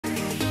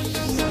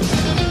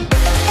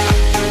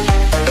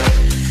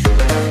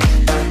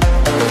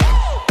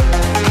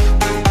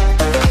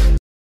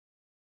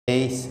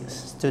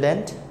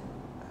Student,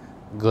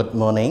 good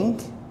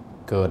morning,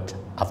 good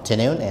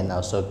afternoon, and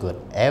also good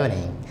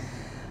evening.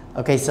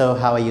 Okay, so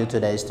how are you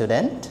today,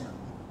 student?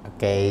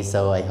 Okay,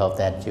 so I hope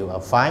that you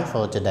are fine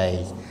for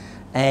today.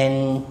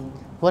 And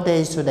what day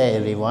is today,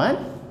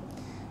 everyone?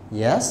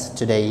 Yes,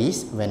 today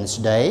is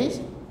Wednesday,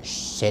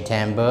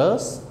 September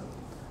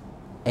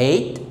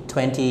 8,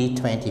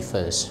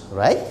 2021,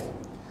 right?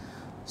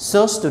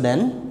 So,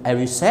 student,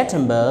 every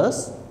September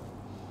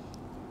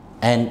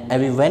and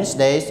every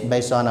Wednesday,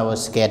 based on our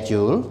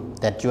schedule,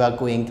 that you are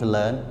going to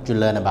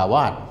learn about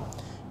what?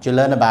 To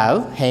learn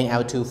about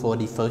Hangout 2 for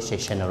the first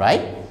session,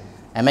 right?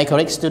 Am I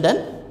correct,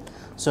 student?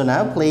 So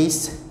now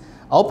please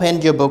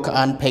open your book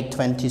on page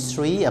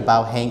 23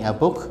 about Hangout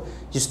book.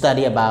 You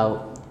study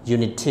about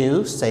Unit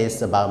 2,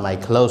 says about my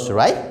clothes,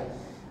 right?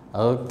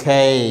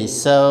 Okay,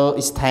 so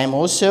it's time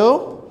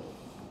also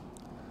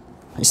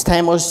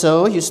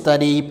you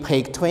study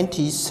page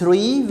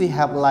 23. We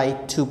have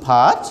like two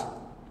parts.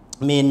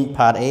 Mean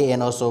part A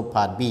and also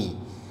part B,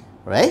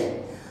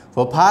 right?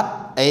 For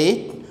part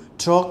A,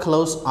 draw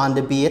clothes on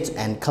the bed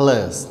and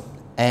colors.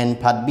 And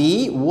part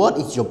B, what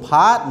is your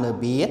partner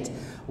bed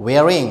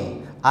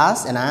wearing?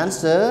 Ask and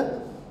answer,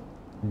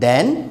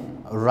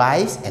 then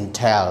write and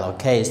tell.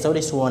 Okay, so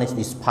this one is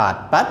this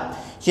part. But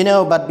you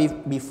know,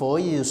 before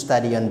you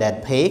study on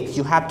that page,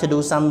 you have to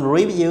do some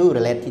review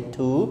related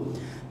to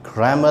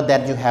grammar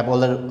that you have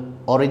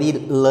already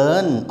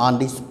learned on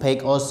this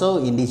page also,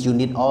 in this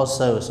unit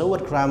also. So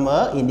what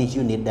grammar in this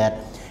unit that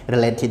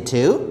related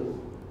to,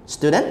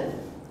 student?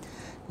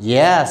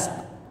 Yes,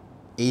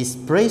 is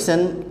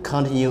present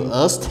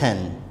continuous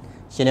tense.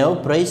 You know,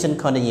 present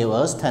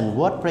continuous tense.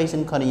 What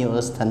present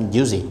continuous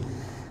tense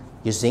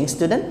using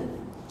student?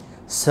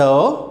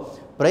 So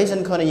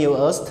present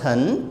continuous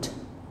tense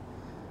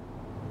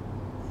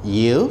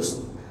use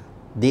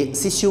the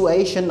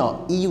situation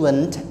or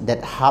event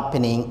that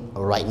happening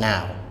right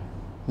now.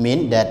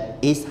 Mean that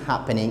is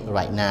happening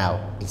right now.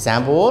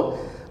 Example,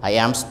 I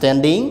am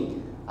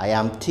standing, I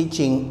am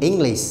teaching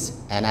English,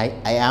 and I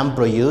am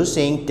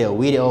producing the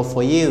video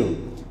for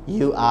you.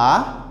 You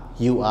are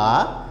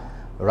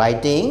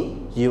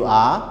writing, you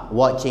are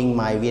watching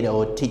my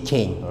video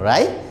teaching,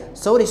 right?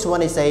 So this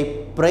one is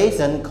a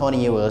present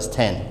continuous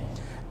tense.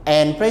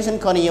 And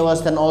present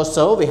continuous tense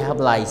also we have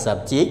like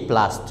subject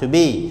plus to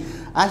be.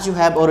 As you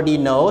have already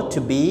know, to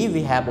be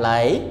we have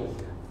like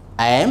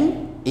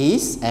am,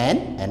 is,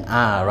 and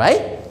are,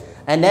 right?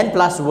 And then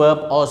plus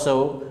verb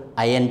also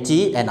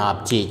ing and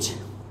object.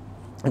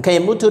 Okay,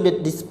 move to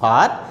this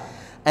part.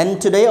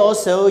 And today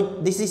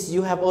also, this is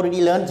you have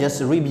already learned,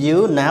 just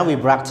review. Now we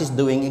practice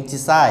doing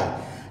exercise.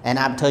 And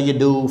after you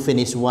do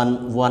finish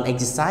one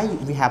exercise,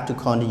 we have to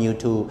continue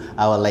to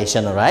our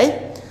lesson,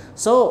 right?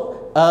 So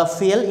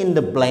fill in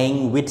the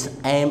blank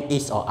with am,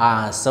 is, or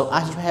are. So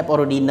as you have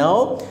already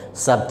know,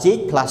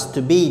 subject plus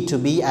to be,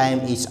 am,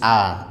 is,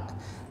 are.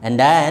 And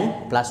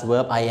then plus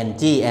verb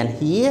ing, and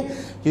here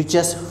you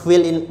just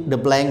fill in the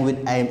blank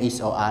with am,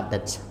 is, or are.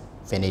 That's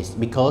finished,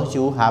 because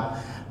you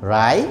have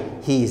right,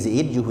 he is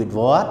it, you with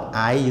what,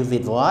 I, you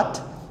with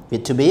what,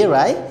 with to be,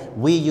 right,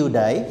 we, you,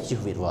 they, you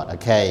with what.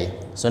 Okay,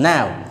 so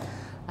now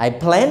I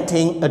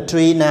planting a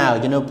tree now.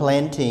 You know,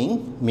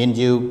 planting means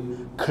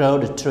you grow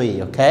the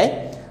tree.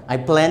 Okay, I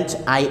plant,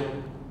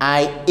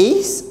 I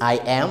is, I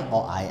am,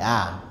 or I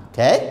are.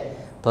 Okay,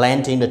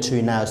 planting the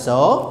tree now.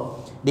 So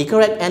the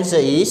correct answer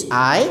is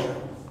I.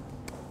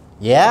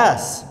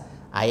 Yes,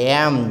 I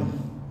am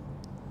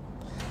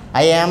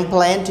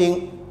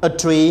planting a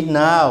tree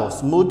now.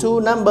 Move to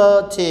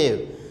number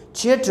 2.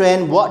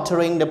 Children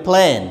watering the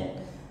plant.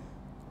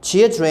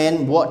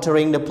 Children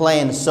watering the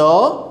plant.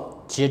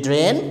 So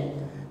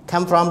children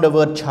come from the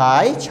word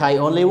child. Child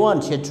only one.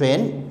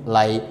 Children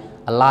like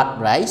a lot,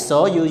 right?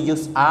 So you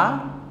use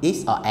are,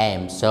 is, or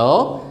am.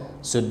 So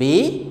should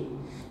be.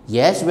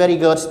 Yes, very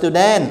good,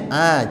 student.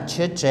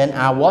 Children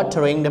are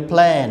watering the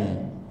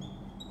plant.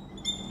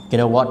 You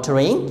know,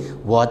 watering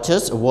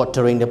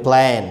the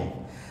plant.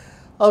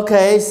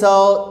 Okay,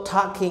 so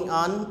talking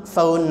on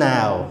phone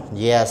now.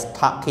 Yes,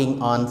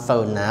 talking on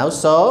phone now.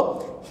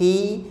 So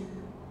he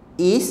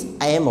is,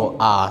 am, or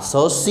are.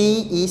 So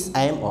she is,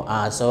 am, or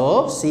are.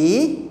 So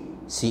she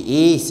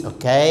is.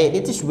 Okay,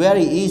 it is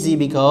very easy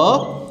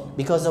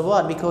because of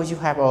what? Because you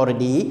have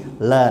already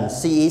learned.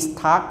 She is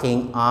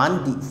talking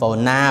on the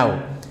phone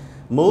now.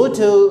 Move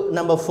to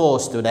number 4,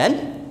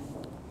 student.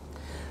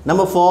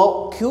 Number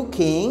 4,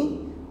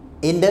 cooking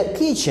in the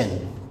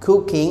kitchen.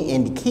 Cooking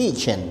in the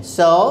kitchen.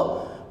 So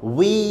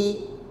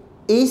we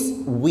is,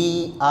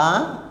 we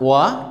are,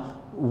 or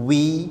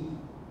we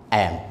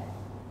am.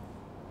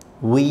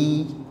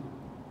 We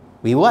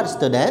what,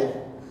 student?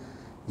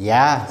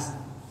 Yes.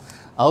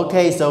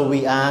 Okay, so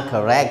we are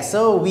correct.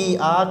 So we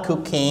are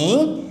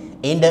cooking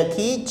in the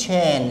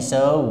kitchen.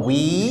 So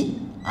we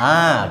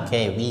are.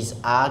 Okay, we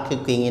are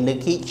cooking in the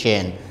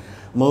kitchen.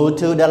 Move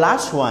to the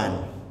last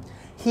one.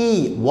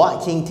 He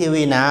watching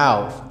TV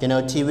now. You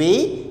know,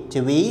 TV,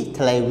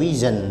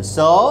 television.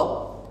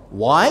 So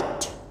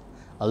watch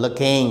or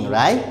looking,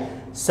 right?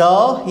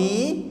 So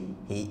he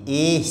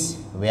is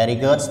Very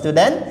good,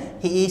 student.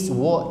 He is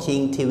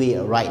watching TV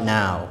right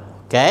now.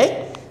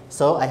 Okay.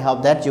 So I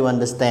hope that you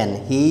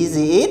understand. He is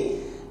it.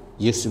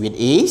 Use with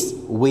is.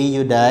 We,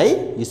 you,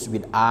 they. Use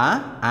with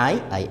are.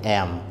 I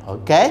am.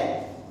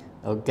 Okay.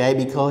 Okay.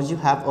 Because you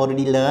have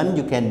already learned,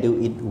 you can do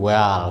it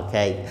well.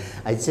 Okay.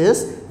 I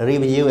just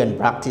review and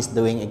practice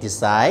doing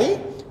exercise.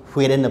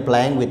 Fill in the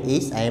blank with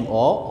is, am,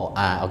 or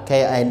are.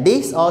 Okay. And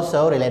this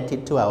also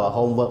related to our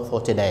homework for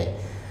today.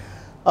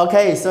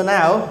 Okay. So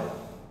now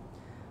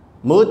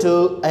move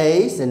to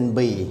A and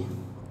B.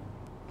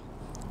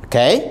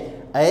 Okay.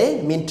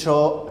 A means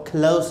throw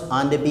clothes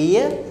on the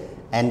beer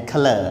and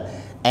color.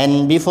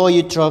 And before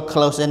you throw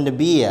clothes on the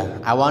beer,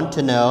 I want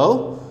to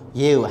know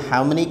you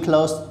how many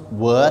clothes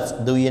words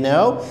do you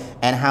know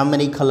and how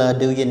many color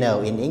do you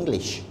know in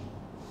English?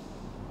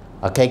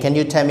 Okay, can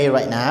you tell me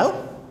right now?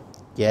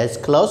 Yes,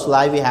 clothes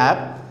like we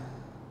have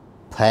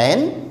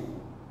pants,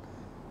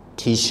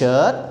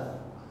 t-shirt,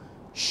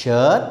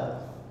 shirt,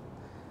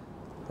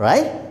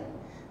 right?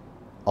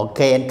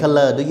 Okay, and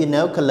color, do you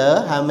know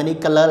color? How many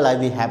color like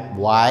we have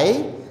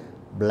white,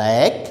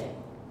 black,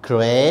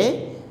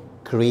 gray,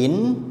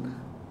 green,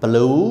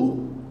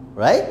 blue,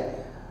 right?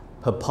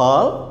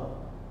 Purple,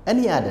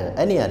 any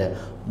other.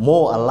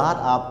 More, a lot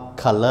of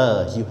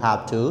colors you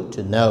have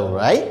to know,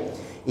 right?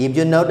 If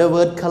you know the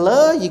word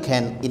color, you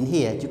can, in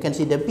here, you can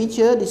see the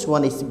picture. This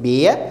one is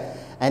beer.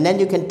 And then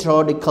you can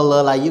throw the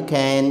color like you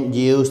can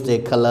use the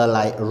color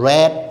like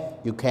red.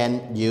 You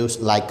can use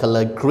like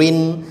color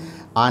green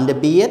on the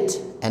beard.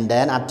 And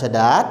then after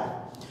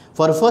that,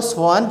 for the first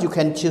one, you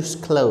can choose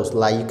clothes.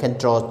 Like you can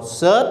draw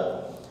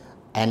shirt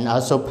and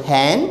also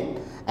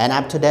pants. And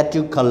after that,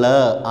 you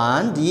color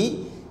on the,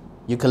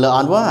 you color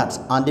on what?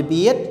 On the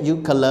beard,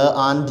 you color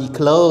on the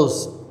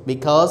clothes.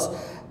 Because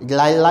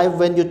like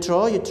when you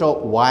draw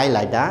white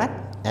like that,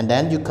 and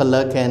then you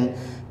can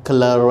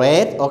color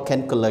red or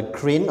can color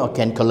green or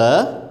can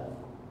color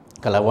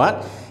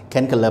what?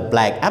 Can color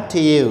black, up to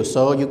you.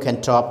 So you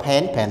can draw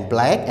pen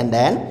black, and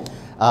then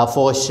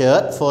for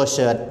shirt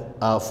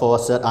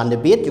on the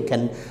beard you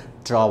can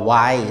draw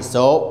white.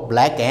 So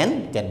black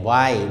and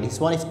white. This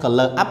one is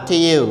color, up to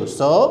you.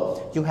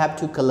 So you have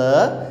to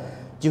color.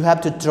 You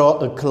have to draw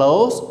a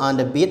clothes on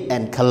the beard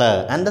and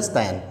color.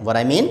 Understand what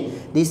I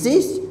mean? This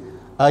is.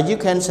 You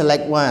can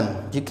select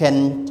one. You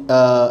can,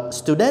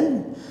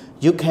 student,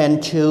 you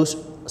can choose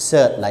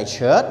shirt like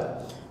shirt.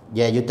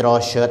 Yeah, you draw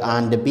shirt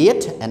on the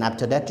beard, and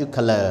after that you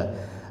color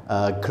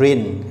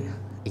green.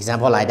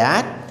 Example like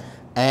that.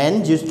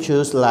 And you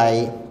choose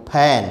like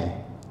pen.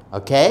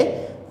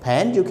 Okay,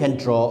 pen you can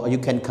draw. You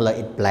can color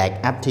it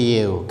black. Up to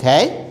you.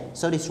 Okay.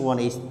 So this one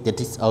is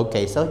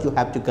okay. So you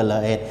have to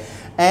color it.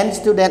 And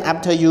student,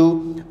 after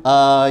you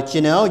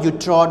you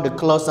draw the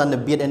clothes on the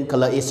beard and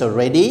color is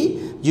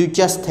already. You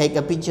just take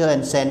a picture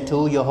and send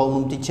to your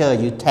homeroom teacher.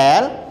 You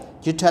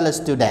tell a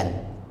student.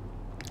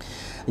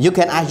 You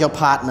can ask your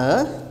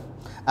partner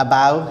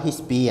about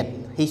his beard,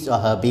 his or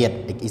her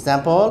beard.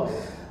 Example,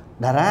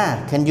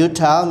 Dara, can you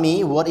tell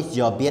me what is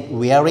your beard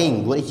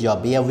wearing? What is your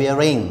beard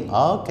wearing?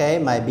 Okay,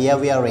 my beard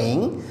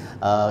wearing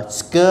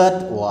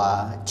skirt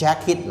or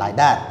jacket like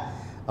that.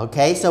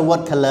 Okay, so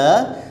what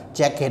color?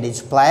 Jacket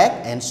is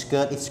black and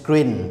skirt is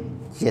green.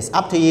 Yes,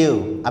 up to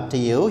you. Up to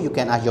you. You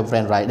can ask your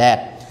friend like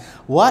that.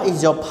 What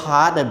is your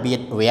partner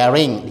beard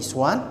wearing? This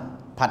one,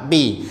 part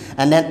B.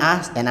 And then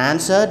ask and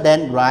answer,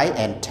 then write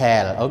and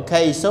tell.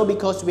 Okay, so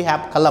because we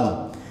have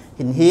column.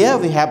 In here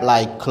we have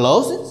like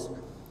clothes.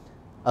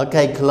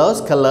 Okay,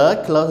 clothes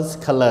color, clothes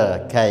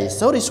color. Okay,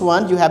 so this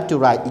one you have to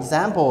write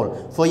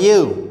example for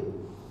you.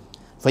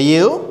 For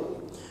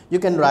you, you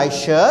can write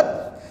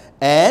shirt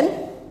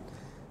and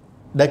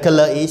the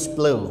color is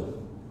blue.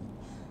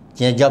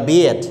 Your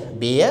beard,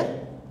 beer.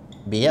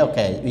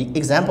 Okay,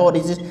 example,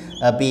 this is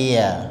a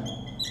beer.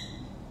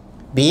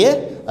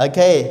 Beer,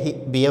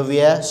 okay, beer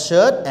wear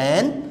shirt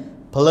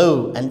and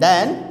blue, and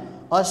then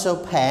also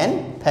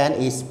pen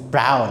is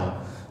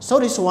brown. So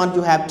this one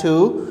you have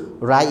to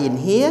write in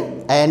here,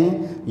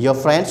 and your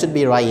friend should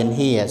be right in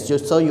here.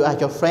 So you ask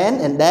your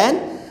friend, and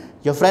then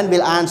your friend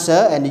will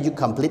answer, and you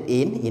complete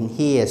in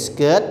here,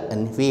 skirt,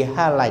 and we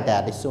highlight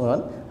that. This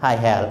one, high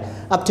hair,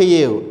 up to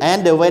you.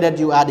 And the way that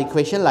you ask the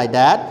question like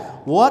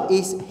that, what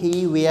is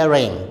he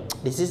wearing?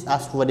 This is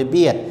as for the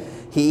beard.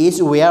 He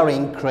is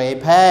wearing gray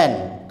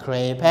pants.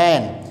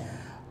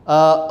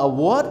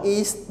 What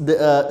is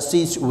the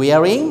she's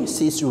wearing?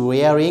 She's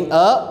wearing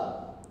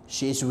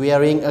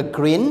a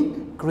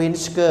green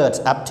skirt.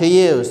 Up to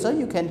you. So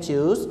you can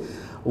choose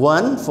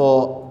one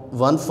for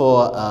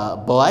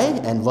boy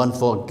and one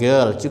for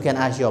girl. You can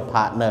ask your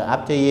partner.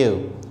 Up to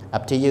you.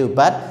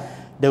 But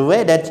the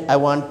way that I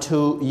want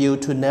you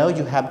to know,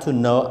 you have to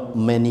know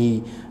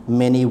many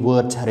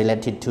words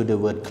related to the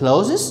word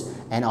clothes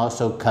and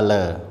also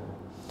color.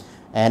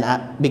 And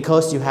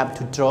because you have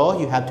to draw,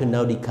 you have to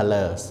know the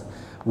colors.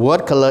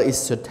 What color is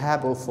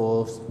suitable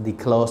for the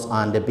clothes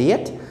on the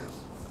beard?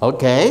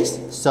 Okay,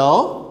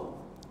 so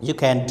you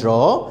can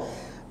draw.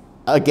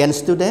 Again,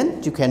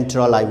 student, you can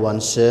draw like one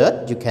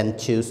shirt. You can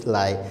choose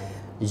like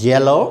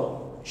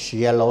yellow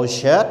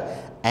shirt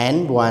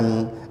and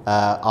one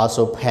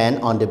also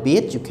pen on the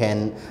bead, you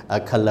can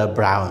color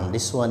brown.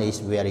 This one is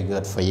very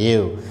good for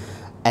you.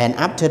 And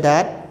after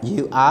that,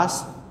 you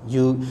ask,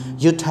 you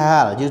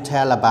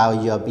tell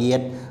about your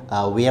beard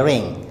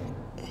wearing.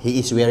 He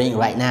is wearing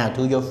right now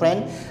to your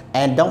friend,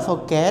 and don't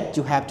forget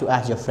you have to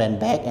ask your friend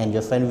back, and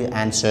your friend will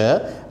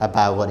answer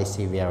about what is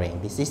he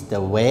wearing. This is the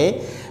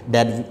way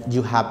that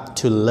you have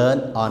to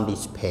learn on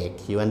this page.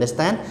 You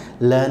understand?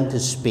 Learn to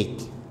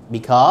speak,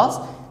 because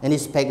in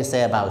this page it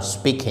say about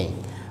speaking.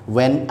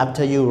 When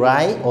after you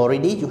write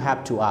already, you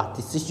have to ask.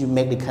 This is you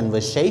make the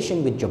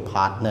conversation with your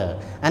partner.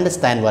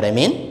 Understand what I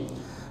mean?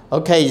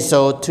 Okay,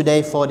 so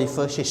today for the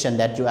first session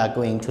that you are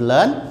going to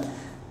learn,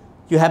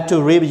 you have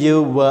to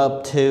review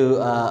verb to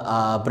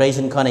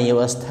present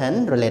continuous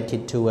tense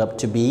related to verb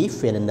to be,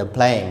 fill in the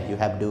blank. You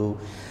have to,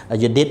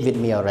 you did with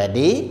me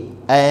already.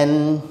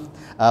 And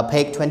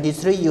page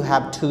 23, you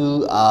have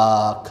to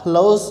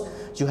close.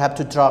 You have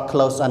to draw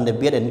close on the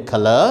beard in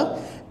color.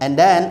 And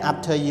then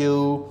after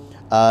you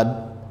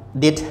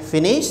did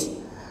finish,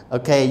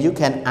 okay, you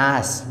can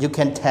ask, you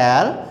can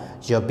tell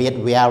your beard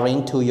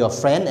wearing to your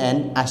friend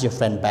and ask your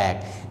friend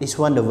back. This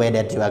one the way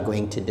that you are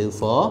going to do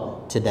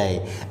for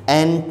today.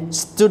 And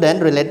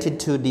student related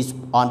to this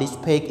on this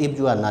page, if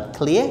you are not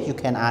clear, you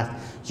can ask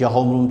your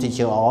homeroom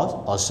teacher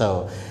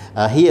also.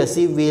 He or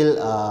she will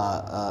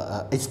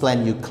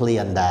explain you clear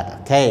on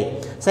that.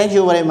 Okay. Thank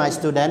you very much,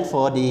 student,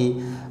 for the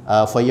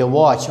for your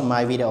watch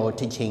my video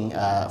teaching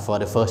for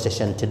the first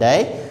session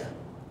today.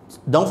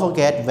 Don't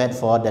forget wait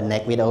for the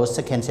next video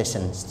second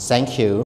session. Thank you.